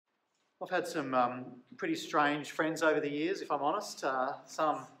I've had some pretty strange friends over the years, if I'm honest.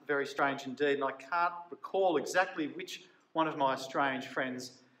 Some very strange indeed, and I can't recall exactly which one of my strange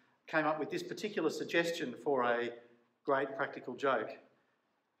friends came up with this particular suggestion for a great practical joke.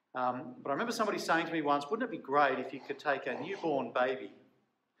 But I remember somebody saying to me once, wouldn't it be great if you could take a newborn baby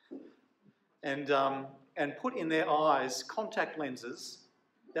and put in their eyes contact lenses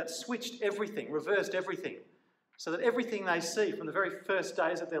that switched everything, reversed everything, so that everything they see from the very first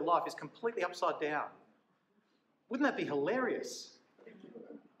days of their life is completely upside down. Wouldn't that be hilarious?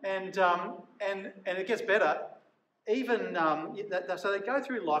 And it gets better. Even so, they go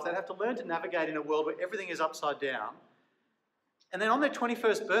through life. They have to learn to navigate in a world where everything is upside down. And then on their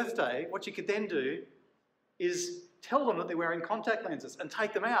 21st birthday, what you could then do is tell them that they're wearing contact lenses and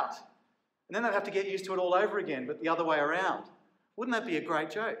take them out. And then they'd have to get used to it all over again, but the other way around. Wouldn't that be a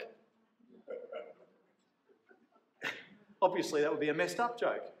great joke? Obviously, that would be a messed up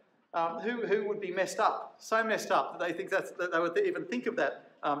joke. Who would be messed up? So messed up that they think that they would even think of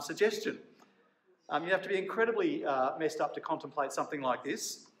that suggestion. You'd have to be incredibly messed up to contemplate something like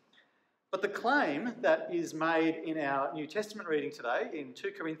this. But the claim that is made in our New Testament reading today, in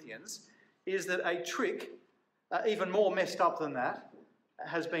 2 Corinthians, is that a trick, even more messed up than that,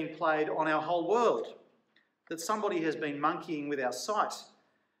 has been played on our whole world. That somebody has been monkeying with our sight.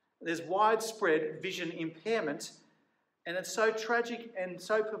 There's widespread vision impairment, and it's so tragic and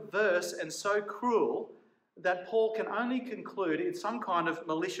so perverse and so cruel that Paul can only conclude it's some kind of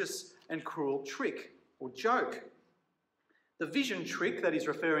malicious and cruel trick or joke. The vision trick that he's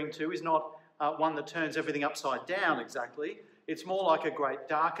referring to is not one that turns everything upside down exactly. It's more like a great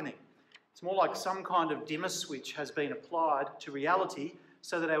darkening. It's more like some kind of dimmer switch has been applied to reality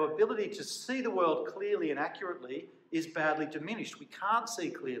so that our ability to see the world clearly and accurately is badly diminished. We can't see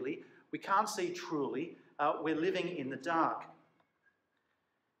clearly. We can't see truly. We're living in the dark.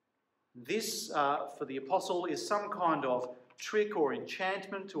 This, for the apostle, is some kind of trick or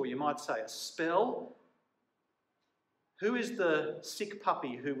enchantment, or you might say a spell. Who is the sick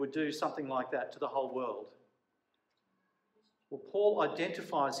puppy who would do something like that to the whole world? Well, Paul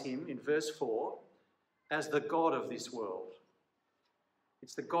identifies him in verse 4 as the God of this world.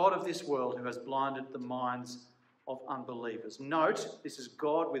 It's the God of this world who has blinded the minds of unbelievers. Note, this is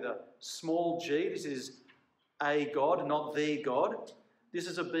God with a small g. This is a God, not the God. This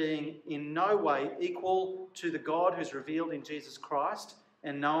is a being in no way equal to the God who's revealed in Jesus Christ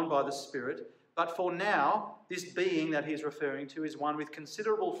and known by the Spirit. But for now, this being that he's referring to is one with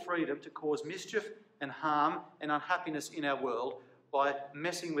considerable freedom to cause mischief and harm and unhappiness in our world by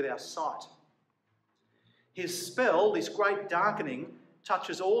messing with our sight. His spell, this great darkening,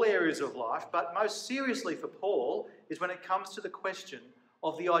 touches all areas of life, but most seriously for Paul is when it comes to the question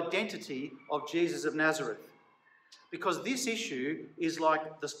of the identity of Jesus of Nazareth. Because this issue is like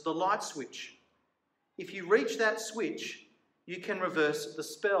the light switch. If you reach that switch, you can reverse the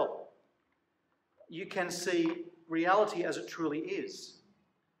spell. You can see reality as it truly is.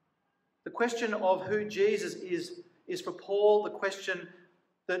 The question of who Jesus is for Paul the question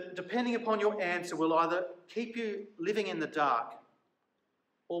that, depending upon your answer, will either keep you living in the dark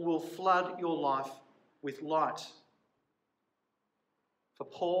or will flood your life with light. For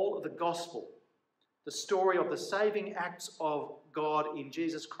Paul, the gospel, the story of the saving acts of God in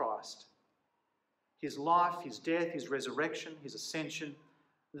Jesus Christ, his life, his death, his resurrection, his ascension,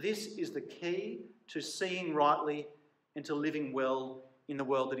 this is the key to seeing rightly and to living well in the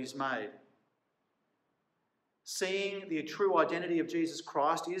world that he's made. Seeing the true identity of Jesus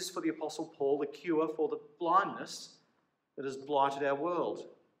Christ is, for the Apostle Paul, the cure for the blindness that has blighted our world.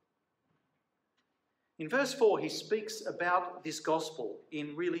 In verse 4, he speaks about this gospel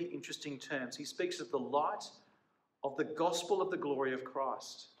in really interesting terms. He speaks of the light of the gospel of the glory of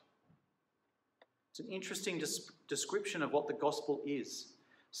Christ. It's an interesting description of what the gospel is.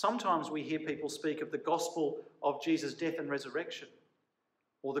 Sometimes we hear people speak of the gospel of Jesus' death and resurrection,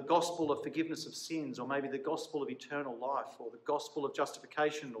 or the gospel of forgiveness of sins, or maybe the gospel of eternal life, or the gospel of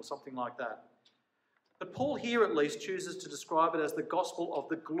justification, or something like that. But Paul here at least chooses to describe it as the gospel of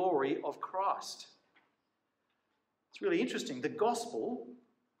the glory of Christ. It's really interesting. The gospel,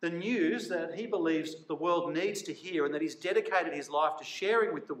 the news that he believes the world needs to hear and that he's dedicated his life to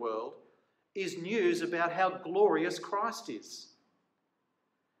sharing with the world, is news about how glorious Christ is.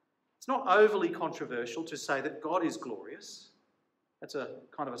 It's not overly controversial to say that God is glorious. That's a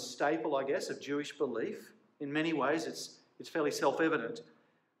kind of a staple, I guess, of Jewish belief. In many ways, it's fairly self-evident.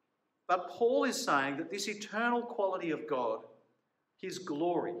 But Paul is saying that this eternal quality of God, his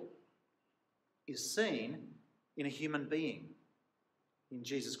glory, is seen in a human being, in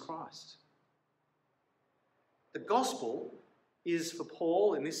Jesus Christ. The gospel is, for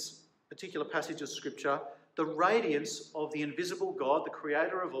Paul, in this particular passage of Scripture, the radiance of the invisible God, the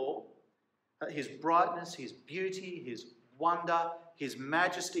creator of all, his brightness, his beauty, his wonder, his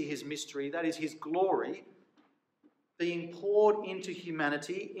majesty, his mystery, that is his glory, being poured into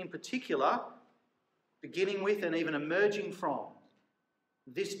humanity, in particular, beginning with and even emerging from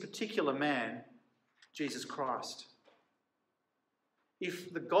this particular man, Jesus Christ.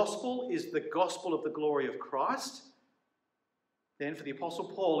 If the gospel is the gospel of the glory of Christ, then for the Apostle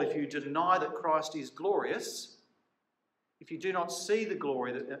Paul, if you deny that Christ is glorious, if you do not see the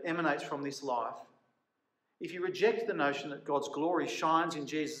glory that emanates from this life, if you reject the notion that God's glory shines in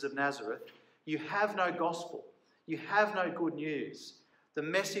Jesus of Nazareth, you have no gospel. You have no good news. The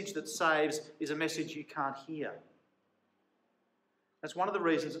message that saves is a message you can't hear. That's one of the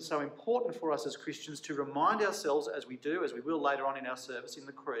reasons it's so important for us as Christians to remind ourselves, as we do, as we will later on in our service in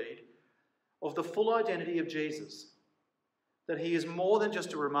the Creed, of the full identity of Jesus. That he is more than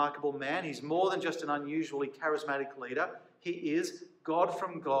just a remarkable man. He's more than just an unusually charismatic leader. He is God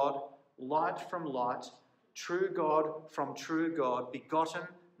from God, light from light, true God from true God, begotten,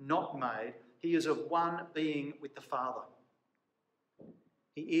 not made. He is of one being with the Father.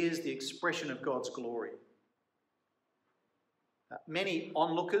 He is the expression of God's glory. Many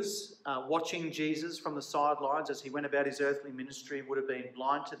onlookers watching Jesus from the sidelines as he went about his earthly ministry would have been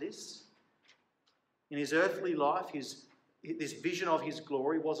blind to this. In his earthly life, this vision of his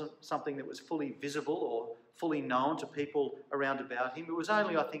glory wasn't something that was fully visible or fully known to people around about him. It was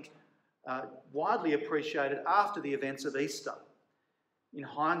only, I think, widely appreciated after the events of Easter, in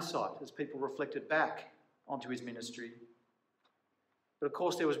hindsight, as people reflected back onto his ministry. But of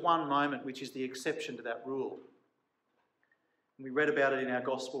course, there was one moment which is the exception to that rule. And we read about it in our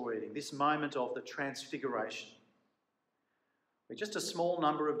gospel reading, this moment of the transfiguration, where just a small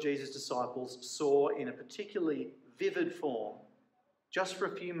number of Jesus' disciples saw in a particularly vivid form, just for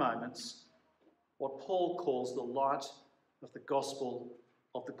a few moments, what Paul calls the light of the gospel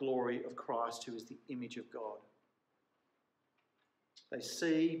of the glory of Christ, who is the image of God. They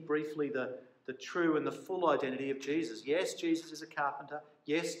see briefly the true and the full identity of Jesus. Yes, Jesus is a carpenter.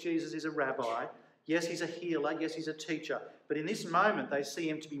 Yes, Jesus is a rabbi. Yes, he's a healer. Yes, he's a teacher. But in this moment, they see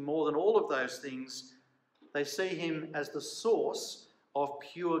him to be more than all of those things. They see him as the source of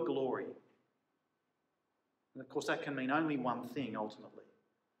pure glory. And of course, that can mean only one thing, ultimately.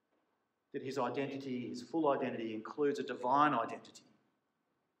 That his identity, his full identity, includes a divine identity.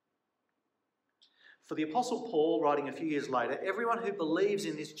 For the Apostle Paul, writing a few years later, everyone who believes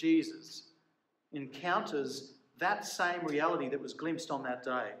in this Jesus encounters that same reality that was glimpsed on that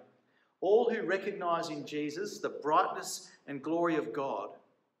day. All who recognise in Jesus the brightness and glory of God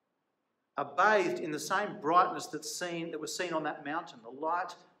are bathed in the same brightness that was seen on that mountain, the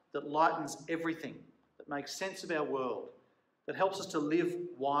light that lightens everything, that makes sense of our world, that helps us to live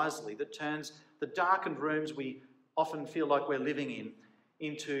wisely, that turns the darkened rooms we often feel like we're living in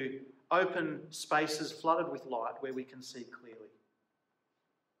into open spaces flooded with light where we can see clearly.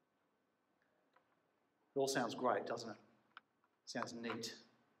 It all sounds great, doesn't it? Sounds neat.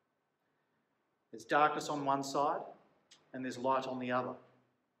 There's darkness on one side and there's light on the other.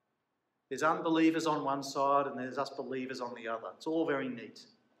 There's unbelievers on one side and there's us believers on the other. It's all very neat.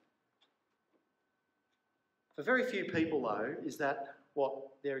 For very few people, though, is that what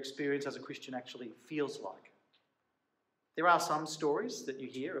their experience as a Christian actually feels like. There are some stories that you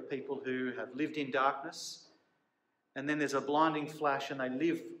hear of people who have lived in darkness and then there's a blinding flash and they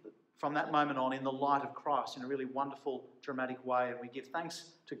live from that moment on in the light of Christ in a really wonderful, dramatic way, and we give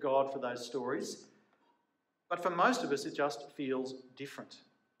thanks to God for those stories. But for most of us, it just feels different.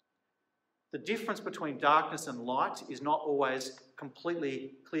 The difference between darkness and light is not always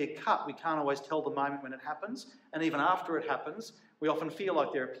completely clear-cut. We can't always tell the moment when it happens, and even after it happens, we often feel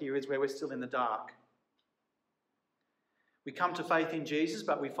like there are periods where we're still in the dark. We come to faith in Jesus,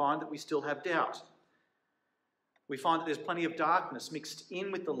 but we find that we still have doubt. We find that there's plenty of darkness mixed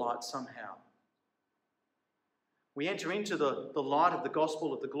in with the light somehow. We enter into the light of the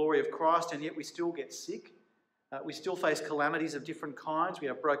gospel of the glory of Christ, and yet we still get sick. We still face calamities of different kinds. We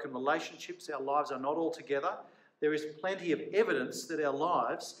have broken relationships. Our lives are not all together. There is plenty of evidence that our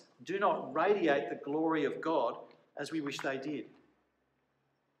lives do not radiate the glory of God as we wish they did.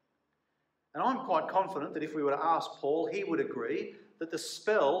 And I'm quite confident that if we were to ask Paul, he would agree that the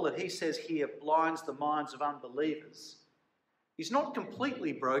spell that he says here blinds the minds of unbelievers is not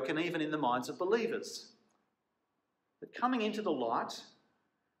completely broken even in the minds of believers. But coming into the light,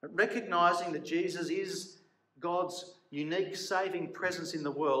 recognising that Jesus is God's unique saving presence in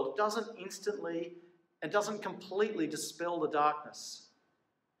the world doesn't instantly and doesn't completely dispel the darkness.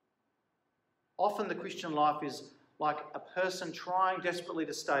 Often the Christian life is like a person trying desperately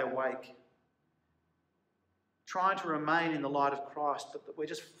to stay awake, trying to remain in the light of Christ, but that we're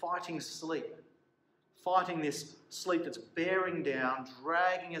just fighting sleep, fighting this sleep that's bearing down,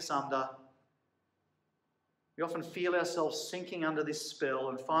 dragging us under. We often feel ourselves sinking under this spell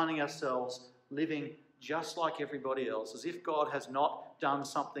and finding ourselves living just like everybody else, as if God has not done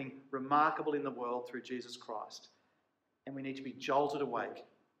something remarkable in the world through Jesus Christ. And we need to be jolted awake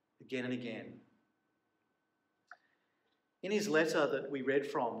again and again. In his letter that we read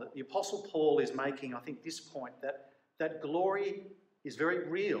from, that the Apostle Paul is making, I think, this point, that glory is very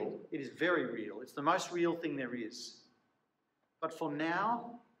real. It is very real. It's the most real thing there is. But for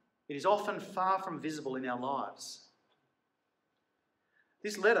now, it is often far from visible in our lives.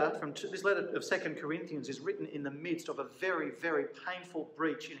 This letter of 2 Corinthians is written in the midst of a very, very painful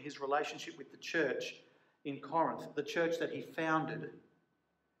breach in his relationship with the church in Corinth, the church that he founded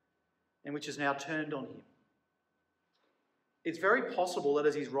and which has now turned on him. It's very possible that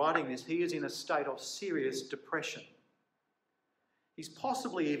as he's writing this, he is in a state of serious depression. He's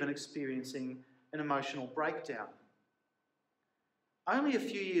possibly even experiencing an emotional breakdown. Only a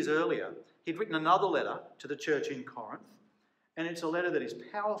few years earlier, he'd written another letter to the church in Corinth, and it's a letter that is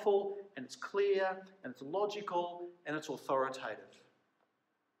powerful, and it's clear, and it's logical, and it's authoritative.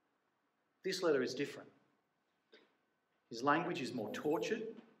 This letter is different. His language is more tortured.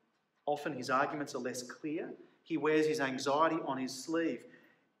 Often his arguments are less clear. He wears his anxiety on his sleeve.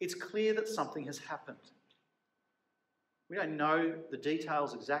 It's clear that something has happened. We don't know the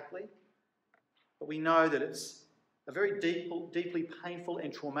details exactly, but we know that it's a very deeply painful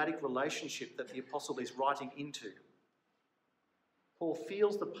and traumatic relationship that the apostle is writing into. Paul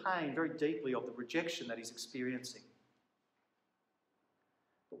feels the pain very deeply of the rejection that he's experiencing.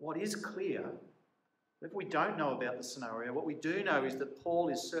 But what is clear, if we don't know about the scenario, what we do know is that Paul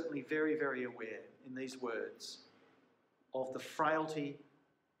is certainly very, very aware in these words of the frailty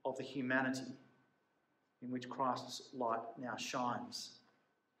of the humanity in which Christ's light now shines.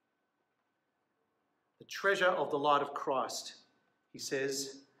 The treasure of the light of Christ, he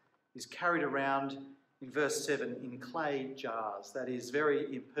says, is carried around in verse 7 in clay jars. That is,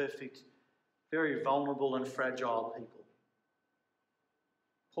 very imperfect, very vulnerable and fragile people.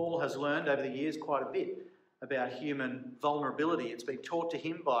 Paul has learned over the years quite a bit about human vulnerability. It's been taught to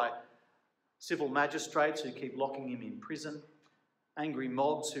him by civil magistrates who keep locking him in prison, angry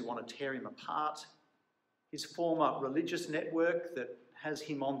mobs who want to tear him apart, his former religious network that has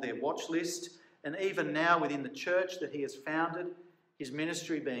him on their watch list, and even now within the church that he has founded, his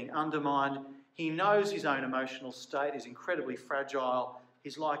ministry being undermined. He knows his own emotional state is incredibly fragile.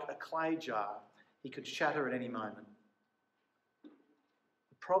 He's like a clay jar. He could shatter at any moment.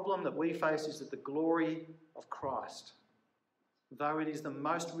 The problem that we face is that the glory of Christ, though it is the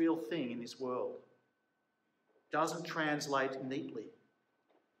most real thing in this world, doesn't translate neatly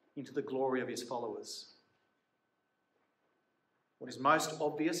into the glory of his followers. What is most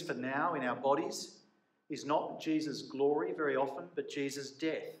obvious for now in our bodies is not Jesus' glory very often, but Jesus'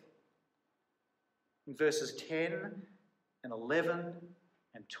 death. In verses 10 and 11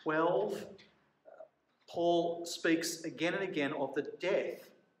 and 12, Paul speaks again and again of the death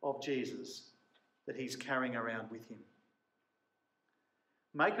of Jesus that he's carrying around with him.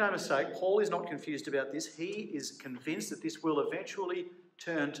 Make no mistake, Paul is not confused about this. He is convinced that this will eventually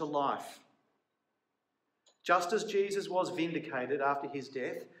turn to life. Just as Jesus was vindicated after his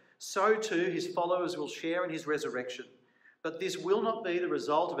death, so too his followers will share in his resurrection. But this will not be the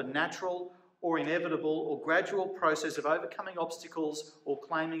result of a natural or inevitable or gradual process of overcoming obstacles or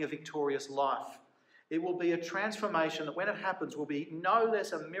claiming a victorious life. It will be a transformation that, when it happens, will be no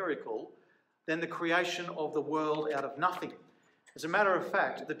less a miracle than the creation of the world out of nothing. As a matter of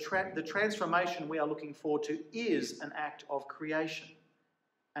fact, the transformation we are looking forward to is an act of creation,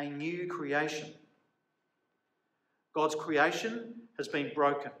 a new creation. God's creation has been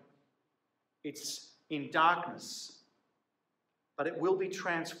broken. It's in darkness, but it will be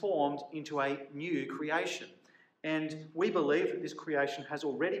transformed into a new creation. And we believe that this creation has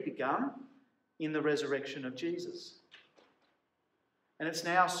already begun in the resurrection of Jesus. And it's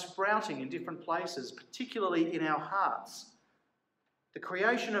now sprouting in different places, particularly in our hearts. The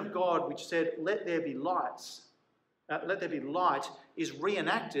creation of God, which said, let there be light, is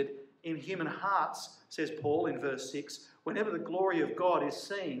reenacted in human hearts, says Paul in verse 6, whenever the glory of God is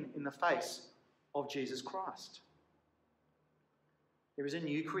seen in the face of Jesus Christ. There is a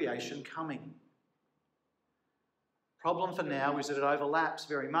new creation coming. Problem for now is that it overlaps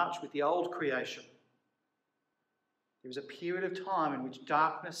very much with the old creation. There is a period of time in which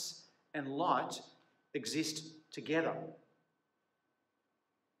darkness and light exist together.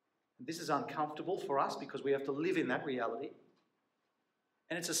 This is uncomfortable for us because we have to live in that reality.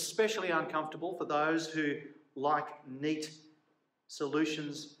 And it's especially uncomfortable for those who like neat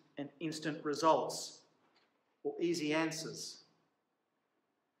solutions and instant results or easy answers.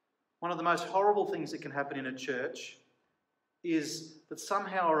 One of the most horrible things that can happen in a church is that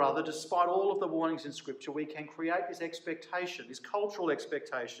somehow or other, despite all of the warnings in Scripture, we can create this expectation, this cultural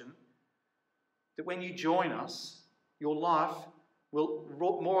expectation, that when you join us, your life will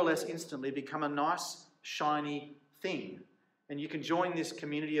more or less instantly become a nice, shiny thing. And you can join this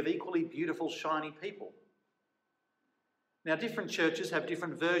community of equally beautiful, shiny people. Now, different churches have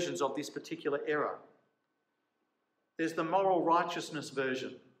different versions of this particular error. There's the moral righteousness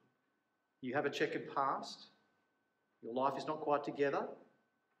version. You have a checkered past. Your life is not quite together.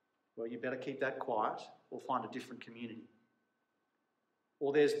 Well, you better keep that quiet or find a different community.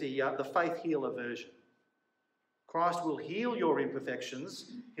 Or there's the faith healer version. Christ will heal your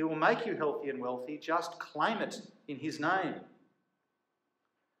imperfections. He will make you healthy and wealthy. Just claim it in his name.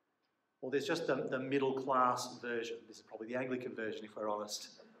 Or there's just the middle class version. This is probably the Anglican version, if we're honest.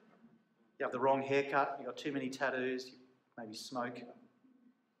 You have the wrong haircut, you've got too many tattoos, you maybe smoke.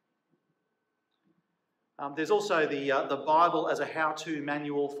 There's also the Bible as a how-to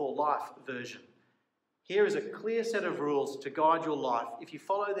manual for life version. Here is a clear set of rules to guide your life. If you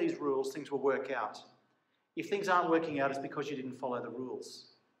follow these rules, things will work out. If things aren't working out, it's because you didn't follow the rules.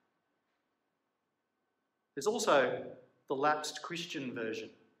 There's also the lapsed Christian version.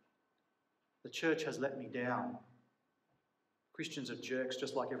 The church has let me down. Christians are jerks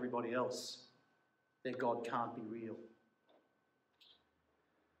just like everybody else. Their God can't be real.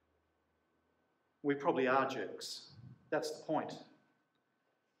 We probably are jerks. That's the point.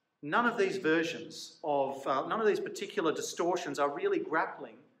 None of these versions none of these particular distortions are really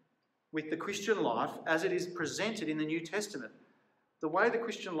grappling with the Christian life as it is presented in the New Testament. The way the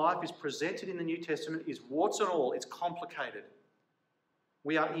Christian life is presented in the New Testament is warts and all. It's complicated.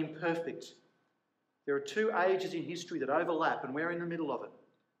 We are imperfect. There are two ages in history that overlap, and we're in the middle of it.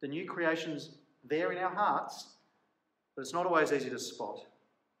 The new creation's there in our hearts, but it's not always easy to spot.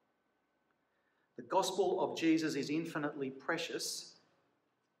 The gospel of Jesus is infinitely precious,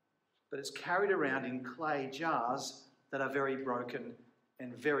 but it's carried around in clay jars that are very broken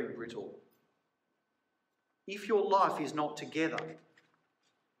and very brittle. If your life is not together,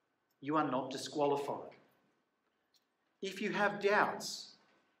 you are not disqualified. If you have doubts,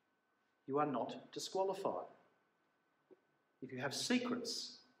 you are not disqualified. If you have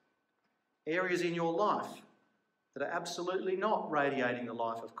secrets, areas in your life that are absolutely not radiating the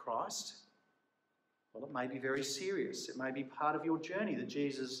life of Christ, well, it may be very serious. It may be part of your journey that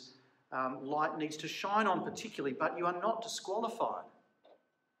Jesus' light needs to shine on particularly, but you are not disqualified.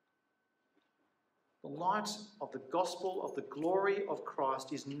 The light of the gospel of the glory of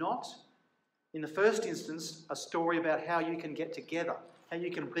Christ is not, in the first instance, a story about how you can get together, how you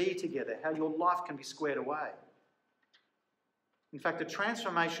can be together, how your life can be squared away. In fact, the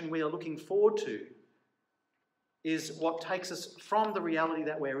transformation we are looking forward to is what takes us from the reality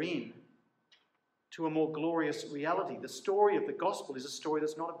that we're in to a more glorious reality. The story of the gospel is a story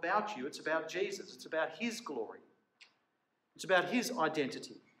that's not about you, it's about Jesus. It's about his glory. It's about his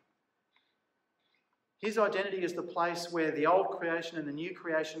identity. His identity is the place where the old creation and the new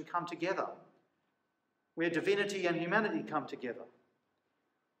creation come together, where divinity and humanity come together.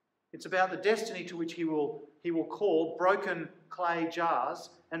 It's about the destiny to which he will call broken clay jars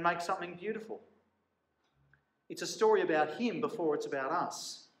and make something beautiful. It's a story about him before it's about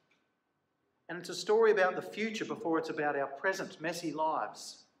us. And it's a story about the future before it's about our present messy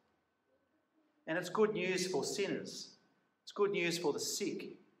lives. And it's good news for sinners. It's good news for the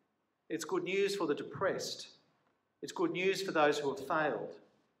sick. It's good news for the depressed. It's good news for those who have failed.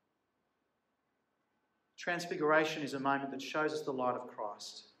 Transfiguration is a moment that shows us the light of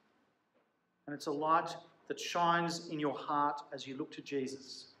Christ. And it's a light that shines in your heart as you look to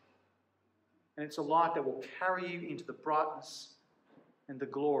Jesus. And it's a light that will carry you into the brightness and the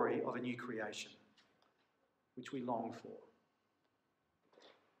glory of a new creation, which we long for.